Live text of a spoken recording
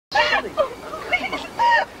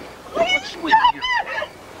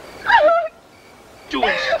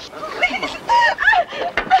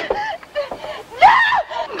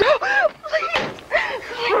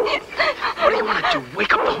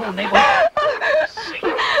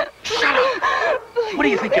What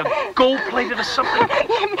do you think, you're gold-plated or something? Mama!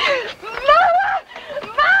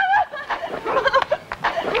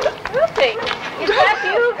 Ruthie, is that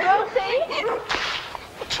you, Ruthie?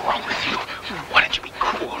 What's wrong with you? Why don't you be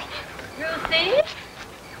cool? Ruthie?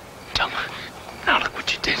 Tell me. Now look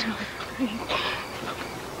what you did.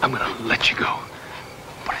 I'm gonna let you go.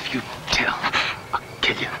 But if you tell, I'll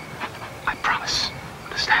kill you. I promise.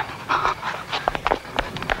 Understand?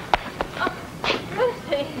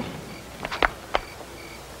 Ruthie.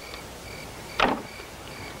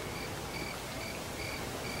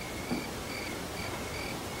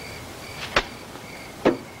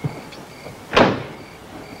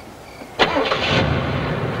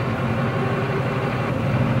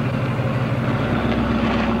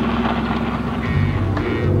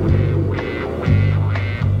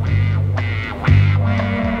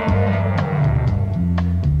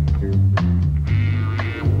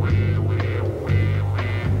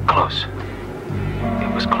 Close.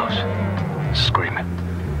 It was close. Screaming.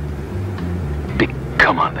 Big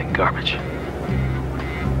come-on thing garbage.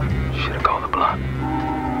 Should have called the blonde.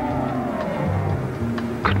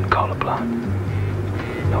 Couldn't call the blonde.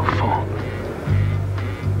 No phone.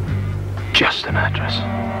 Just an address.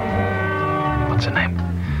 What's her name?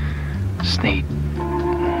 Sneed.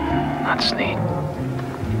 Not Sneed.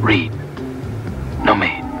 Reed. No,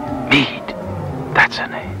 Mead. Mead. That's her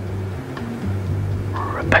name.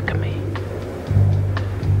 Rebecca Mead.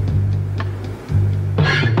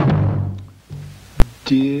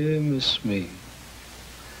 Dear Miss Mead,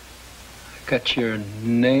 I got your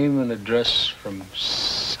name and address from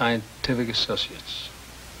Scientific Associates.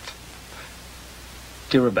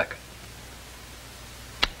 Dear Rebecca.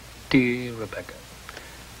 Dear Rebecca,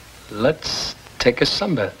 let's take a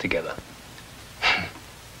sunbath together.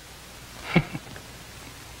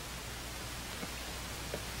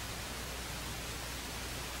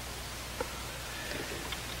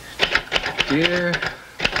 Dear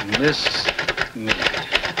Miss Mead,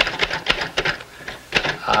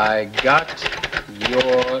 I got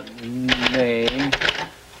your name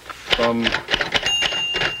from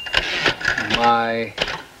my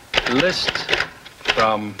list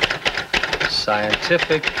from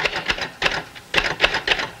Scientific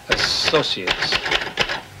Associates.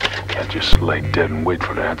 Can't just lay dead and wait for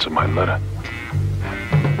her to answer my letter.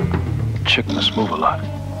 Chick must move a lot.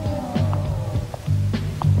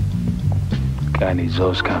 Guy needs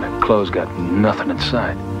those kind of clothes, got nothing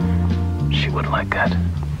inside. She wouldn't like that.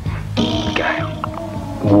 Guy,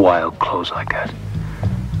 wild clothes like that.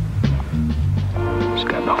 She's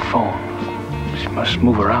got no phone. She must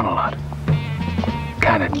move around a lot.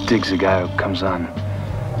 Kind of digs a guy who comes on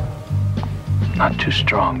not too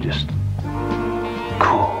strong, just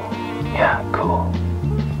cool. Yeah, cool.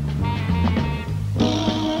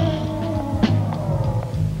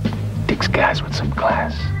 Digs guys with some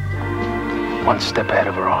class. One step ahead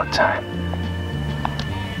of her all the time.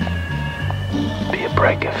 Be a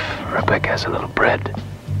break if Rebecca has a little bread.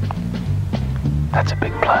 That's a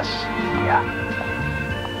big plus, yeah.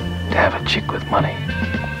 To have a chick with money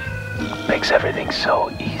makes everything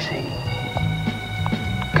so easy.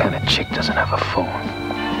 Kind of chick doesn't have a phone.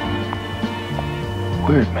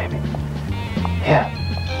 Weird, maybe. Yeah.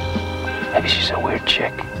 Maybe she's a weird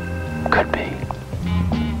chick. Could be.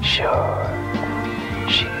 Sure,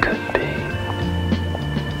 she could be.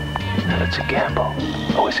 And it's a gamble.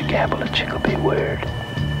 Always a gamble. A chick will be weird.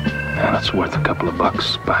 And it's worth a couple of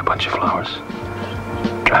bucks. Buy a bunch of flowers.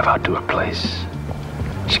 Drive out to her place.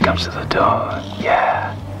 She comes to the door.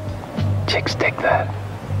 Yeah. Chicks take that.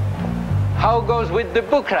 How goes with the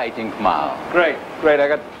book writing, Mal? Great, great. I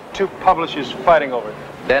got 2 publishers fighting over it.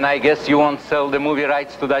 Then I guess you won't sell the movie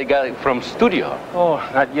rights to that guy from studio. Oh,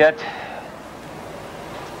 not yet.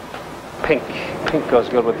 Pink. Pink goes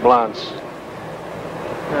good with blondes.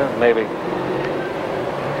 Maybe.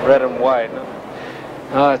 Red and white.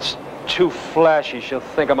 No, it's too flashy. She'll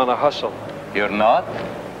think I'm on a hustle. You're not?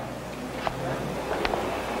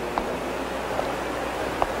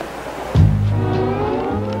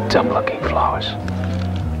 Dumb-looking flowers.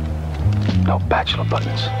 No bachelor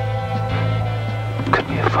buttons. Could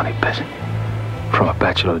be a funny bit. From a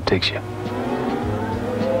bachelor who digs you.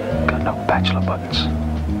 Got no bachelor buttons.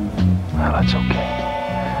 Well, that's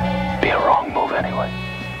okay. Be a wrong move anyway.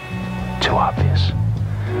 Too obvious.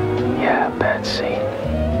 Yeah, bad scene.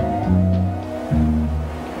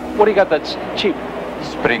 What do you got that's cheap?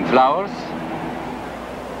 Spring flowers?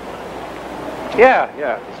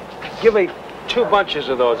 Yeah. Give me 2 bunches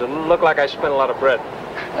of those. It'll look like I spent a lot of bread.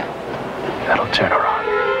 That'll turn her on.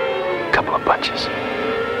 Couple of bunches.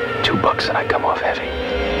 $2 and I come off heavy.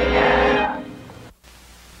 Yeah.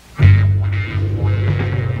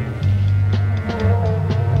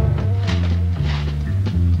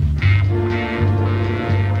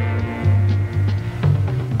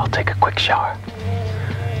 quick shower.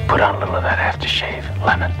 Put on a little of that aftershave,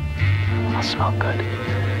 lemon. I'll smell good.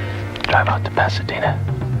 Drive out to Pasadena.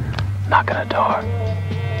 Knock on a door.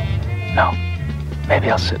 No. Maybe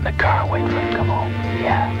I'll sit in the car and wait for him to come home.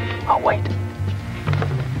 Yeah, I'll wait.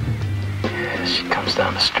 Yeah, she comes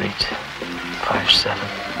down the street. 5'7".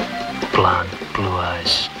 Blonde, blue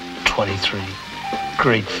eyes. 23.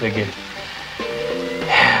 Great figure.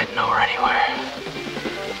 Yeah, I'd know her anywhere.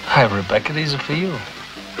 Hi, Rebecca, these are for you.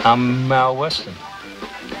 I'm Mal Weston.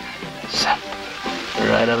 Except,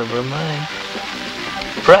 right out of her mind.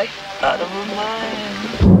 Right out of her mind.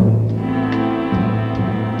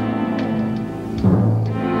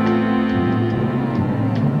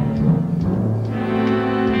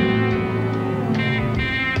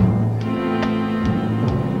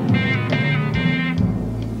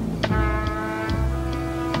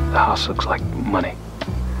 The house looks like money.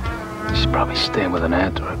 She's probably staying with an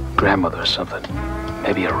aunt or a grandmother or something.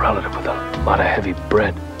 Maybe a relative with a lot of heavy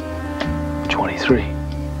bread. 23.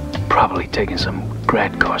 Probably taking some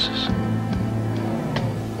grad courses.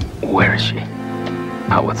 Where is she?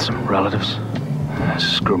 Out with some relatives?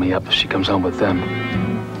 Screw me up if she comes home with them.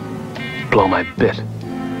 Blow my bit.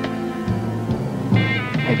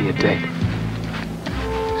 Maybe a date.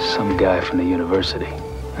 Some guy from the university.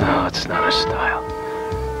 No, it's not her style.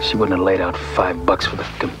 She wouldn't have laid out $5 for the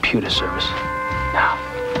computer service. No.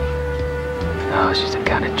 No, she's the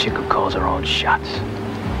kind of chick who calls her own shots.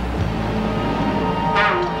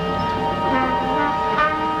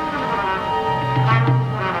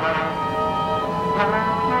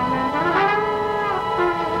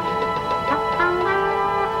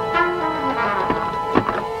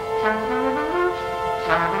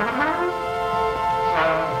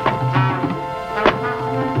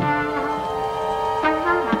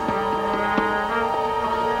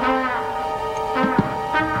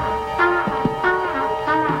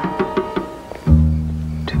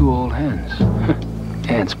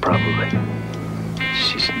 Probably.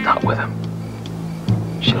 She's not with him.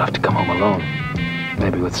 She'll have to come home alone.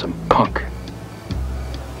 Maybe with some punk.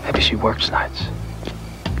 Maybe she works nights.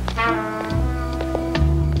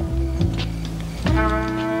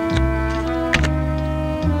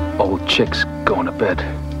 Old chicks going to bed.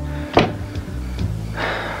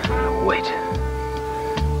 Wait.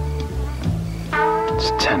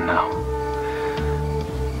 It's 10 now.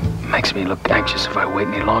 Makes me look anxious if I wait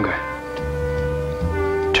any longer.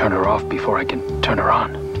 Turn her off before I can turn her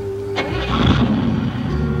on.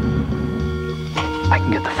 I can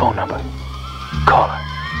get the phone number. Call her.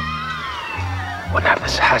 Wouldn't have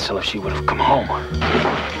this hassle if she would have come home.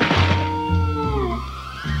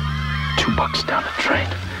 $2 down the drain.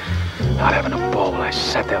 Not having a ball while I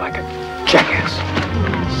sat there like a jackass.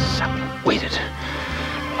 Sat and waited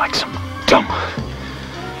like some dumb.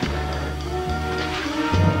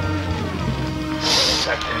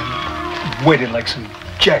 Sat there and waited like some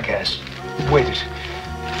jackass. Waited.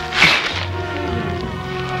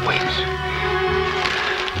 Waited.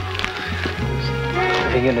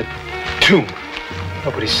 Living in a tomb.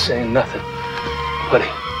 Nobody's saying nothing. Nobody.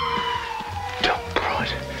 Dumb broad.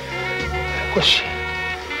 Where was she?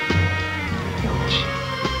 Where was she?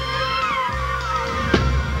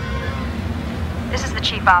 This is the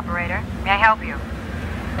chief operator. May I help you?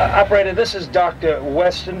 Operator, this is Dr.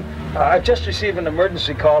 Weston. I've just received an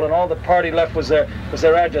emergency call, and all the party left was their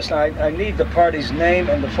address. Now, I need the party's name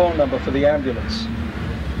and the phone number for the ambulance.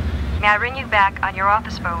 May I ring you back on your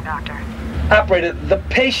office phone, doctor? Operator, the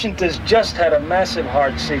patient has just had a massive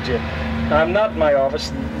heart seizure. Now, I'm not in my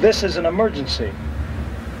office. This is an emergency.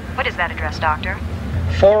 What is that address, doctor?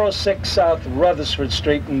 406 South Rutherford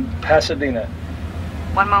Street in Pasadena.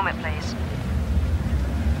 One moment, please.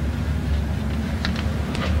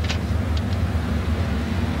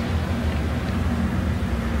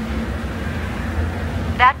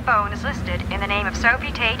 That phone is listed in the name of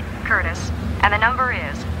Sophie Tate Curtis, and the number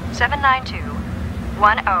is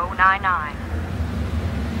 792-1099.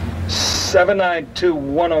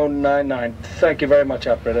 792-1099. Thank you very much,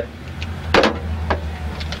 operator.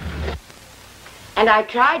 And I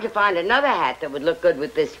tried to find another hat that would look good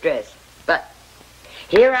with this dress, but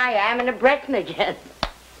here I am in a Breton again.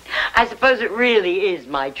 I suppose it really is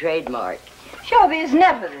my trademark. Shelby is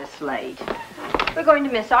never this late. We're going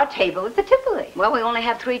to miss our table at the Tivoli. Well, we only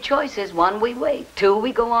have 3 choices. 1, we wait. 2,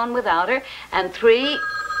 we go on without her. And 3,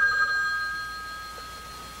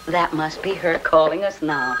 that must be her calling us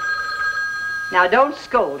now. Now, don't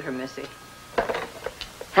scold her, Missy.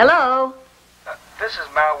 Hello? This is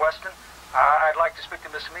Mal Weston. I'd like to speak to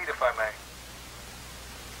Miss Mead, if I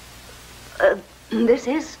may. This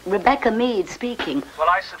is Rebecca Mead speaking. Well,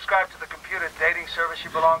 I subscribe to the computer dating service you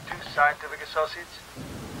belong to, Scientific Associates.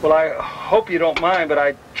 Well, I hope you don't mind, but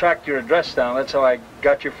I tracked your address down. That's how I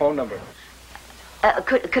got your phone number.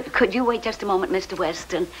 Could you wait just a moment, Mr.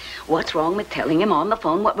 Weston? What's wrong with telling him on the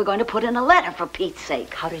phone what we're going to put in a letter, for Pete's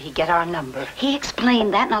sake? How did he get our number? He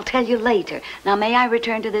explained that, and I'll tell you later. Now, may I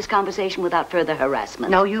return to this conversation without further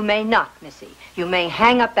harassment? No, you may not, Missy. You may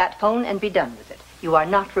hang up that phone and be done with it. You are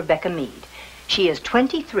not Rebecca Meade. She is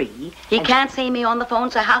 23. He can't see me on the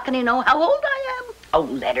phone, so how can he know how old I am? Oh,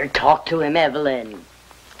 let her talk to him, Evelyn.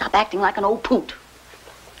 Stop acting like an old poot.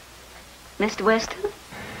 Mr. Weston?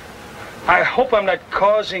 I hope I'm not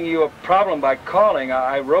causing you a problem by calling.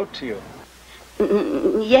 I wrote to you.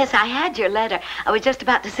 Yes, I had your letter. I was just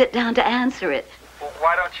about to sit down to answer it. Well,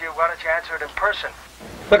 why don't you answer it in person?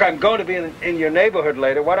 Look, I'm going to be in your neighborhood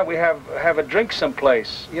later. Why don't we have a drink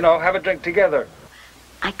someplace? You know, have a drink together.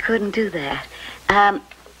 I couldn't do that.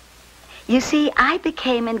 You see, I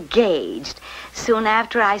became engaged soon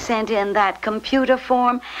after I sent in that computer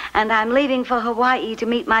form, and I'm leaving for Hawaii to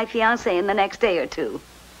meet my fiancé in the next day or two.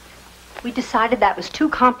 We decided that was too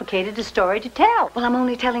complicated a story to tell. Well, I'm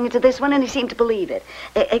only telling it to this one, and he seemed to believe it.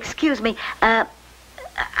 Excuse me,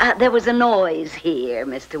 there was a noise here,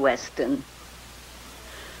 Mr. Weston.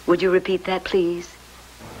 Would you repeat that, please?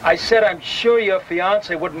 I said I'm sure your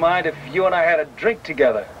fiancé wouldn't mind if you and I had a drink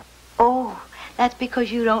together. Oh, that's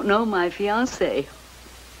because you don't know my fiancé.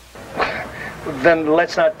 Then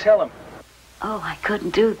let's not tell him. Oh, I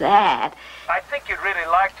couldn't do that. I think you'd really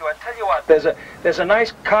like to. I tell you what, there's a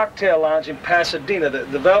nice cocktail lounge in Pasadena,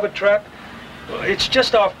 the Velvet Trap. It's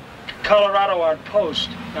just off Colorado on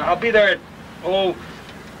Post. Now, I'll be there at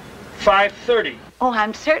 5:30. Oh,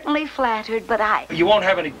 I'm certainly flattered, but You won't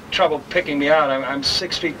have any trouble picking me out. I'm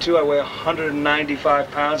 6'2", I weigh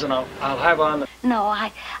 195 pounds, and I'll have on the... No,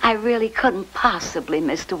 I really couldn't possibly,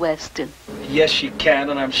 Mr. Weston. Yes, you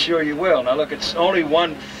can, and I'm sure you will. Now, look, it's only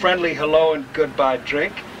one friendly hello and goodbye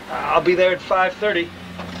drink. I'll be there at 5:30.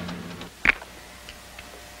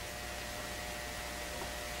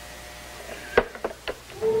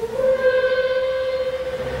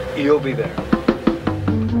 You'll be there.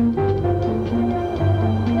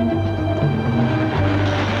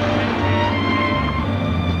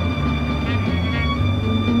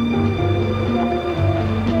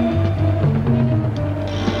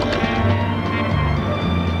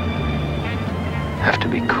 Have to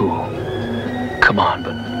be cool. Come on,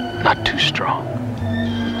 but not too strong.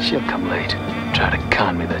 She'll come late, try to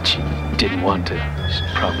con me that she didn't want to. She's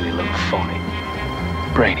probably a little phony.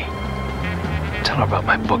 Brainy. Tell her about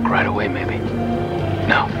my book right away, maybe.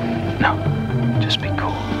 No. Just be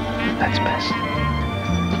cool. That's best.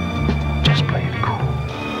 Just play it cool.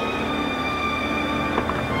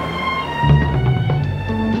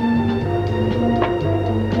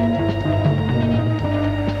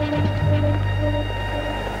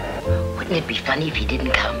 Wouldn't it be funny if he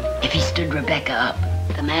didn't come? If he stood Rebecca up?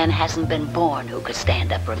 The man hasn't been born who could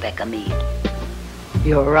stand up Rebecca Meade.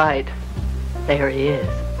 You're right. There he is.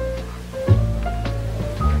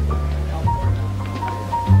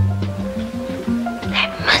 That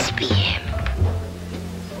must be him.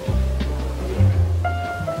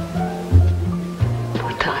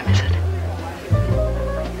 What time is it?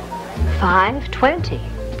 5:20.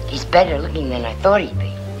 He's better looking than I thought he'd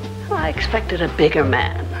be. I expected a bigger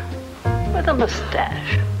man. With a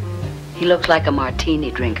mustache. He looks like a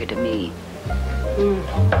martini drinker to me.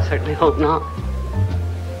 Certainly hope not.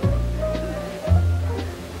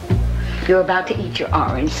 You're about to eat your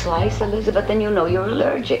orange slice, Elizabeth, and you know you're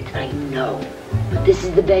allergic. I know. But this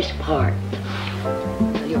is the best part.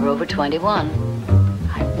 Well, you're over 21.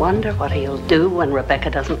 I wonder what he'll do when Rebecca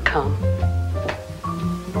doesn't come.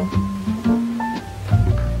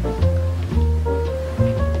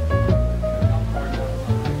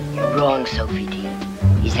 You're wrong, Sophie D.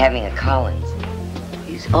 He's having a Collins.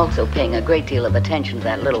 He's also paying a great deal of attention to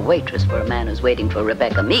that little waitress for a man who's waiting for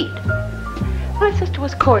Rebecca Meade. My sister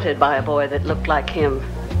was courted by a boy that looked like him.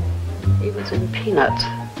 He was in Peanuts.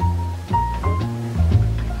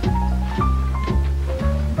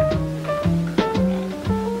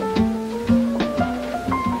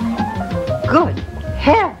 Good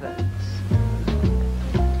heavens!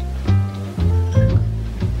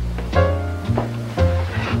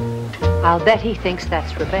 I'll bet he thinks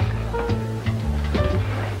that's Rebecca.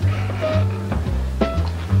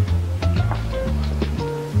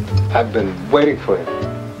 I've been waiting for you.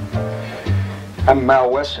 I'm Mal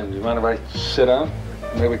Weston. Do you mind if I sit down?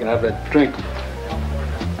 Maybe we can have that drink.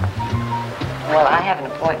 Well, I have an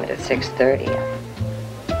appointment at 6:30.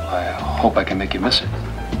 I hope I can make you miss it.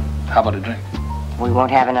 How about a drink? We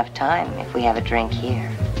won't have enough time if we have a drink here.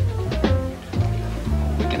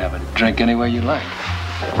 We can have a drink anywhere you like.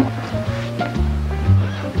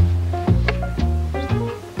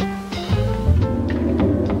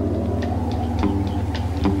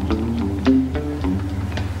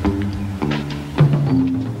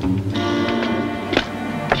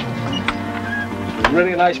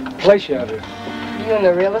 really nice place you have here. You in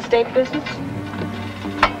the real estate business?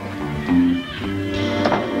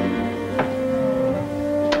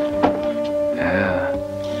 Yeah.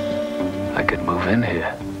 I could move in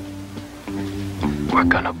here.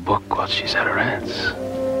 Work on a book while she's at her aunt's.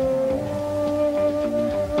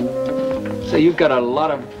 So you've got a lot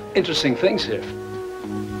of interesting things here.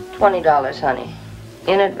 $20, honey.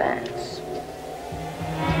 In advance.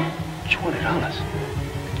 $20?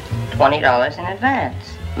 $20 in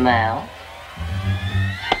advance. Mal.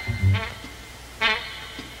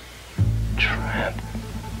 Tramp.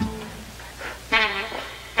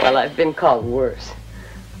 Well, I've been called worse.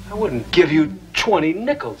 I wouldn't give you 20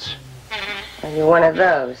 nickels. Well, you're one of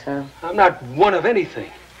those, huh? I'm not one of anything.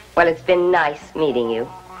 Well, it's been nice meeting you.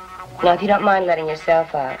 Now, if you don't mind letting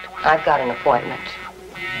yourself out, I've got an appointment.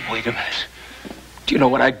 Wait a minute. Do you know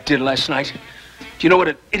what I did last night? Do you know what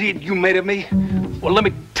an idiot you made of me? Well, let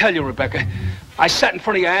me tell you, Rebecca. I sat in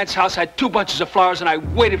front of your aunt's house, I had 2 bunches of flowers, and I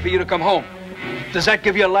waited for you to come home. Does that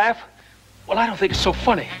give you a laugh? Well, I don't think it's so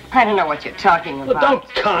funny. I don't know what you're talking about. Well,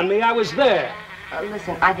 don't con me. I was there.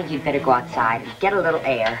 Listen, I think you'd better go outside and get a little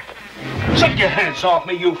air. Take your hands off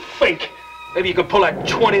me, you fake. Maybe you could pull that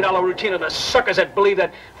 $20 routine on the suckers that believe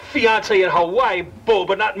that fiancé in Hawaii bull,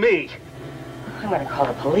 but not me. I'm gonna call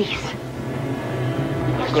the police.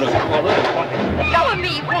 I'm gonna call it. Let go of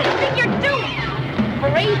me! What do you think you're doing?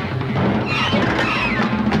 Marie?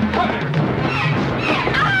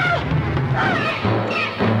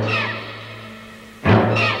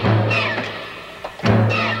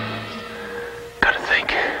 Gotta think.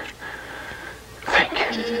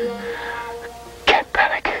 Can't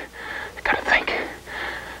panic. Gotta think.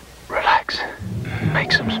 Relax.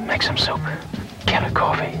 Make some soup. Can of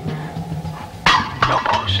coffee. No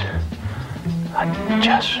booze.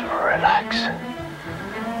 Just relax.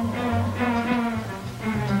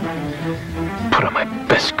 Put on my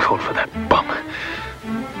best coat for that bum.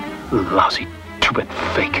 Lousy, two-bit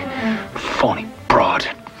fake. Phony broad.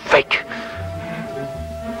 Fake.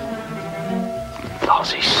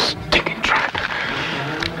 Lousy, stinking tramp.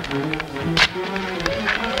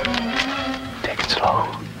 Take it slow.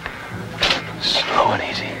 Slow and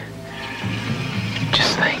easy.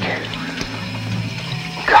 Just think.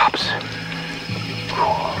 Cops.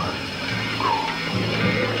 Cool.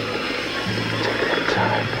 Take that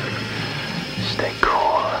time. Stay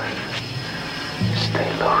cool. Stay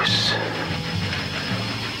loose.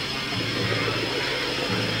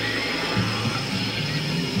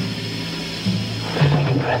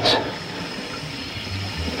 Fingerprints.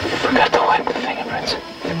 Forgot to wipe the fingerprints.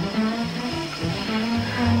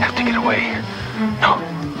 Have to get away.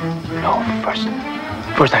 No,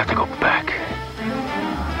 first I have to go back.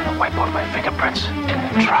 I'll wipe off my fingerprints and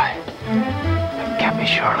then try. I can't be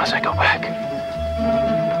sure unless I go back.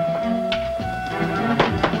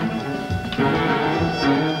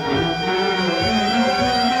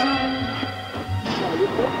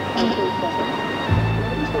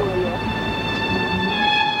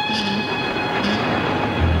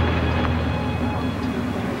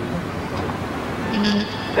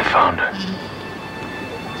 They found her.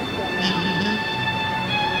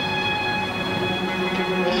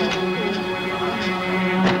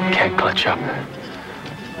 Can't clutch up.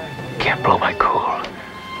 Can't blow my cool.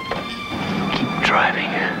 Keep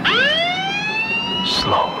driving.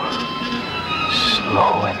 Slow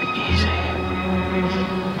and easy.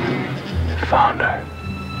 Found her.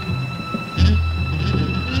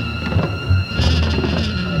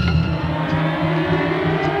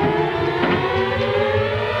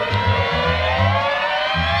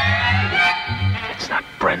 It's not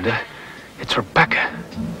Brenda. It's Rebecca.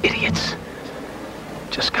 Idiots.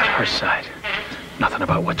 Just got her side. Nothing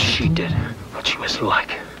about what she did, what she was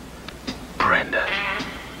like. Brenda.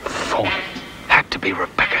 Phony. Had to be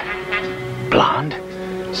Rebecca. Blonde.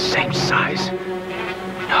 Same size.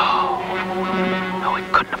 No, it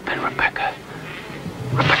couldn't have been Rebecca.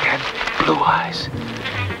 Rebecca had blue eyes.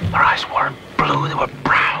 Her eyes weren't blue, they were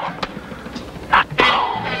brown. Not blue.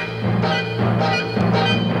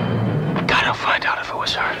 Gotta find out if it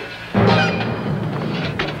was her.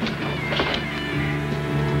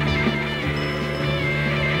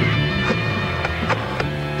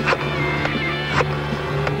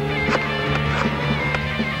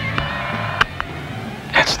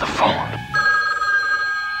 That's the phone.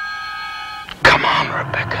 Come on,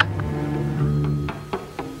 Rebecca.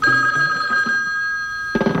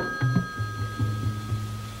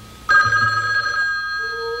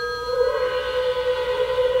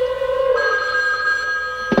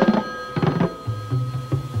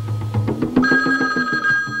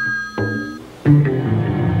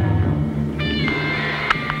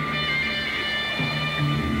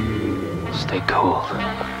 cool.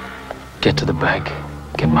 Get to the bank,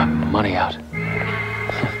 get my money out.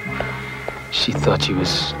 She thought she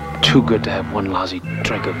was too good to have one lousy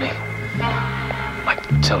drink of me. Like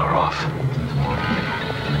to tell her off.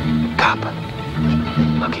 The cop,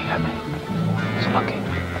 looking at me. He's looking.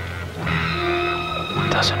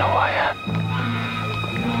 Doesn't know who I am.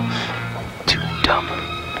 Too dumb.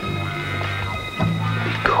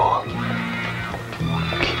 Be cool.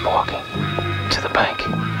 Keep walking to the bank.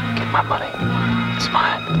 Get my money. It's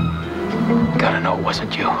mine. Gotta know it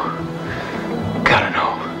wasn't you. Gotta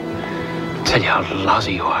know. Tell you how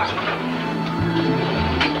lousy you are.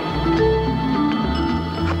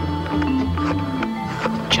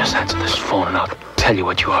 Just answer this phone and I'll tell you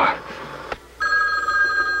what you are.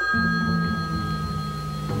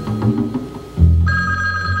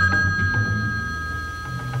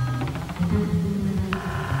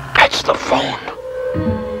 It's the phone.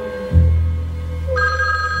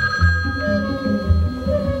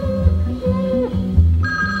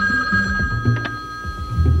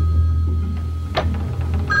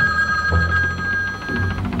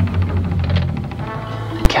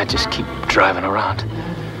 I can't just keep driving around.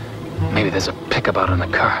 Maybe there's a pickup out in the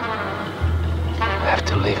car. I have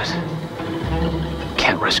to leave it.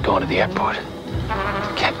 Can't risk going to the airport.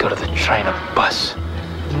 Can't go to the train or bus.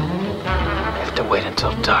 I have to wait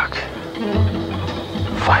until dark.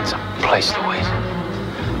 Find some place to wait.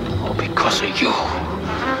 All because of you.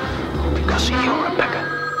 All because of you, Rebecca.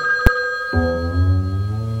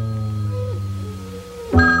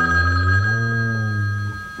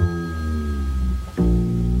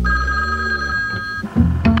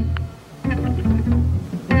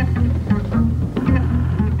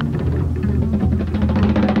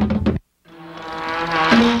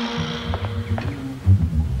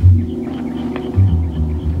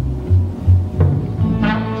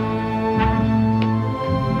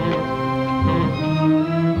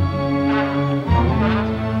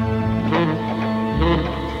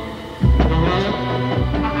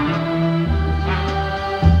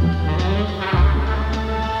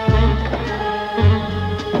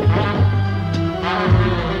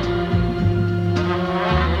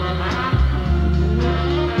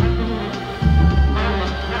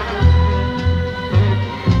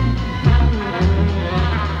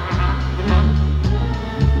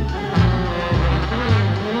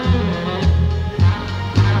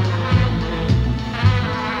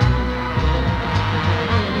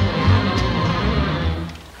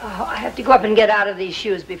 Go up and get out of these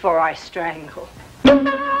shoes before I strangle.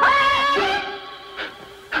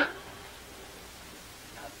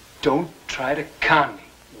 Don't try to con me.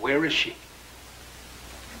 Where is she?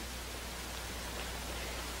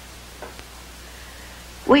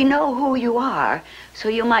 We know who you are, so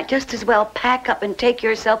you might just as well pack up and take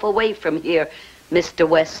yourself away from here, Mr.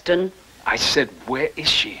 Weston. I said, where is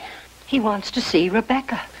she? He wants to see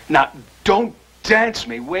Rebecca. Now, don't dance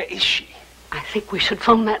me. Where is she? I think we should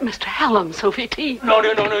phone that Mr. Hallam, Sophie T. No,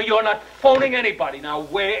 you're not phoning anybody. Now,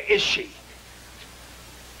 where is she?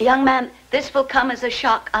 Young man, this will come as a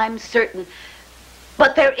shock, I'm certain.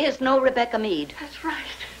 But there is no Rebecca Mead. That's right.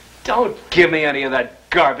 Don't give me any of that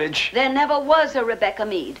garbage. There never was a Rebecca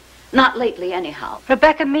Mead. Not lately, anyhow.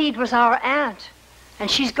 Rebecca Mead was our aunt,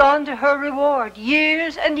 and she's gone to her reward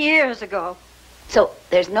years and years ago. So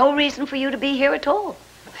there's no reason for you to be here at all.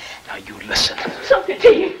 Now, you listen. Sophie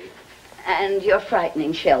T. And you're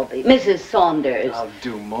frightening Shelby. Mrs. Saunders. I'll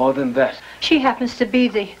do more than that. She happens to be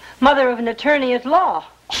the mother of an attorney at law.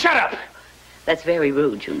 Shut up! That's very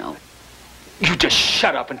rude, you know. You just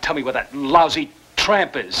shut up and tell me where that lousy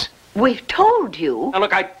tramp is. We've told you. Now,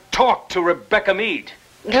 look, I talked to Rebecca Mead.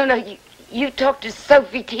 No, you talked to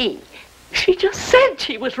Sophie T. She just said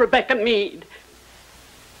she was Rebecca Mead.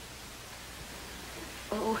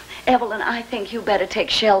 Oh, Evelyn, I think you better take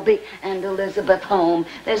Shelby and Elizabeth home.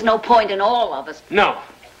 There's no point in all of us. No.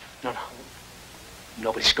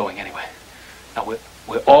 Nobody's going anywhere. Now,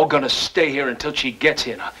 we're all gonna stay here until she gets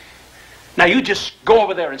here. Now, you just go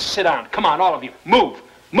over there and sit down. Come on, all of you. Move.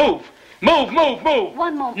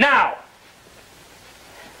 One moment. Now.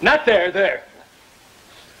 Not there.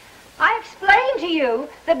 I explained to you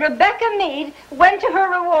that Rebecca Mead went to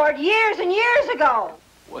her reward years and years ago.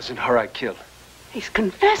 Wasn't her I killed. He's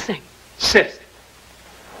confessing. Sit.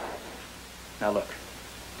 Now look,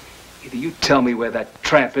 either you tell me where that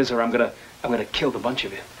tramp is, or I'm gonna kill the bunch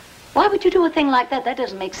of you. Why would you do a thing like that? That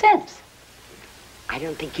doesn't make sense. I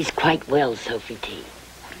don't think he's quite well, Sophie T.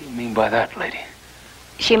 What do you mean by that, lady?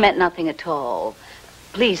 She meant nothing at all.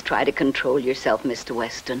 Please try to control yourself, Mr.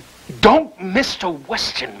 Weston. Don't Mr.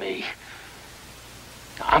 Weston me.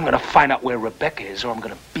 Now, I'm gonna find out where Rebecca is, or I'm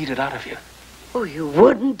gonna beat it out of you. Oh, you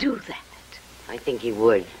wouldn't do that. I think he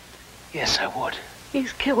would. Yes, I would.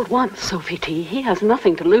 He's killed once, Sophie T. He has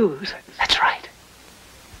nothing to lose. That's right.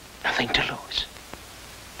 Nothing to lose.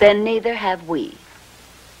 Then neither have we.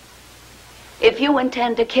 If you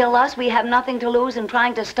intend to kill us, we have nothing to lose in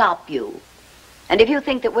trying to stop you. And if you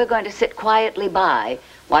think that we're going to sit quietly by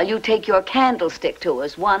while you take your candlestick to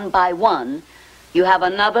us one by one, you have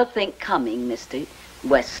another think coming, Mr.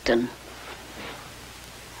 Weston.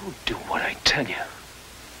 We'll do what I tell you.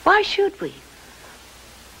 Why should we?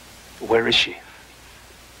 Where is she?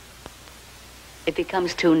 If he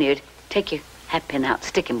comes too near, take your hat pin out,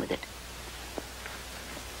 stick him with it.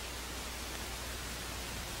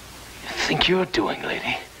 You think you're doing,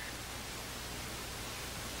 lady?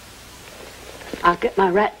 I'll get my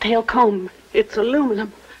rat tail comb. It's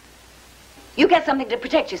aluminum. You get something to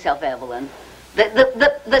protect yourself, Evelyn.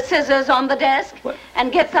 The scissors on the desk. What?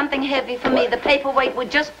 And get something heavy for me. The paperweight would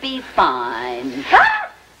just be fine.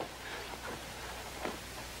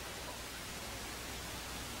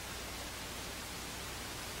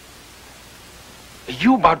 Are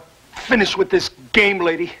you about finished with this game,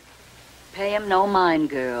 lady? Pay him no mind,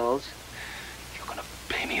 girls. You're gonna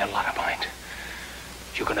pay me a lot of mind.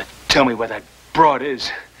 You're gonna tell me where that broad is.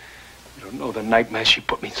 You don't know the nightmare she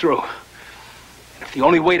put me through. And if the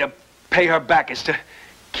only way to pay her back is to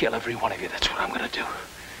kill every one of you, that's what I'm gonna do.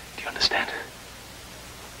 Do you understand?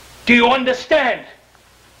 Do you understand?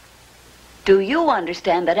 Do you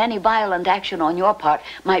understand that any violent action on your part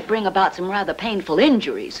might bring about some rather painful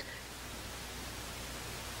injuries?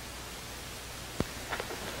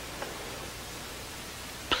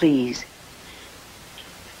 Please,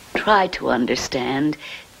 try to understand.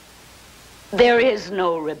 There is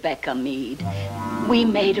no Rebecca Meade. We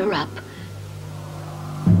made her up.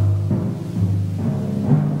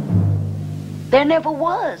 There never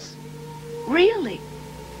was. Really.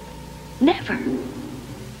 Never.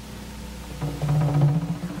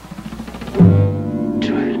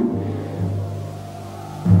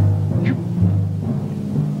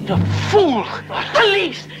 You're a fool!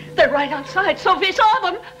 Police! They're right outside. Sophie saw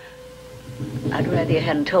them. I'd rather you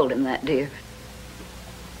hadn't told him that, dear.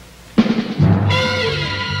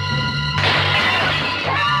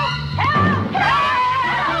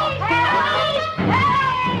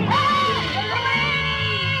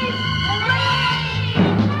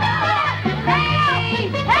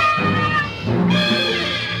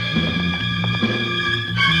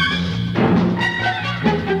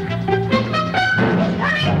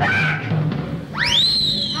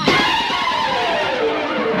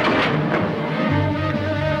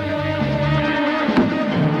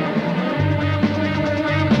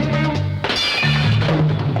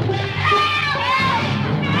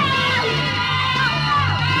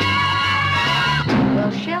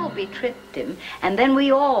 Tripped him, and then we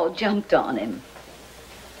all jumped on him.